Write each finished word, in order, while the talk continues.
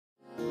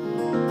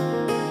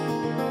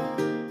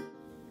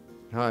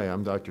Hi,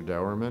 I'm Dr.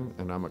 Dauerman,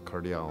 and I'm a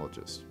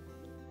cardiologist.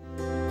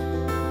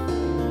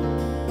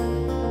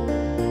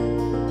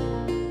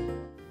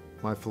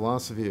 My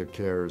philosophy of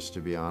care is to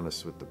be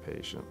honest with the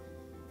patient.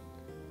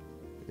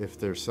 If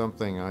there's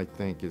something I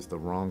think is the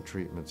wrong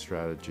treatment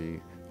strategy,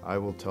 I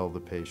will tell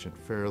the patient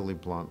fairly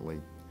bluntly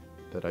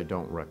that I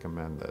don't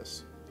recommend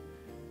this.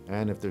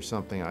 And if there's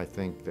something I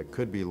think that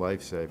could be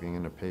life-saving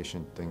and a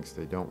patient thinks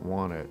they don't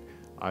want it,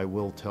 I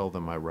will tell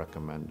them I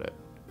recommend it.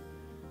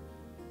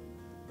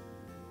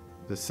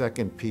 The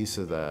second piece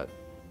of that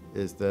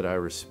is that I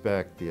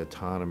respect the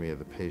autonomy of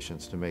the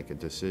patients to make a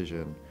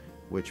decision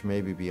which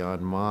may be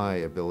beyond my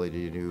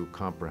ability to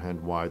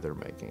comprehend why they're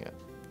making it.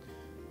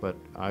 But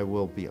I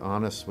will be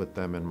honest with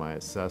them in my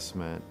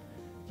assessment,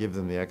 give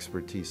them the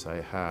expertise I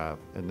have,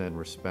 and then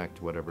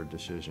respect whatever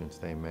decisions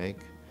they make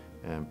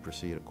and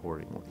proceed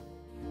accordingly.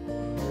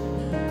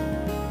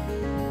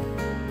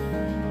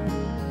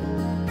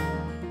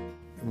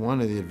 One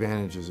of the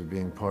advantages of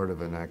being part of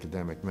an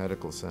academic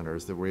medical center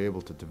is that we're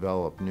able to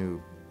develop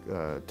new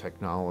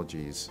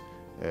technologies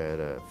at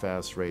a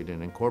fast rate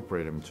and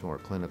incorporate them into our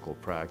clinical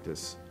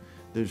practice.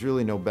 There's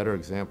really no better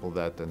example of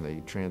that than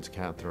the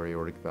transcatheter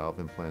aortic valve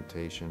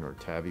implantation or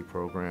TAVI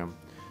program.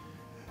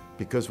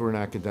 Because we're an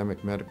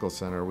academic medical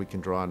center, we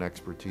can draw on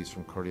expertise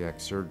from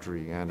cardiac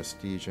surgery,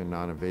 anesthesia,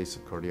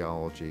 non-invasive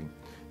cardiology,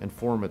 and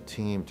form a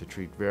team to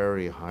treat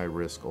very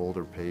high-risk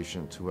older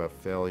patients who have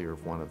failure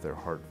of one of their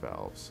heart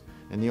valves.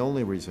 And the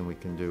only reason we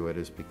can do it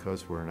is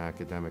because we're an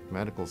academic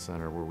medical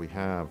center where we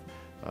have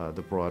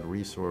the broad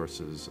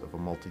resources of a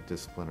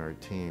multidisciplinary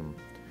team,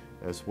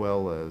 as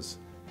well as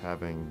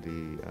having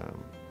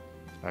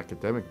the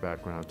academic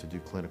background to do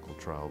clinical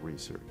trial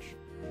research.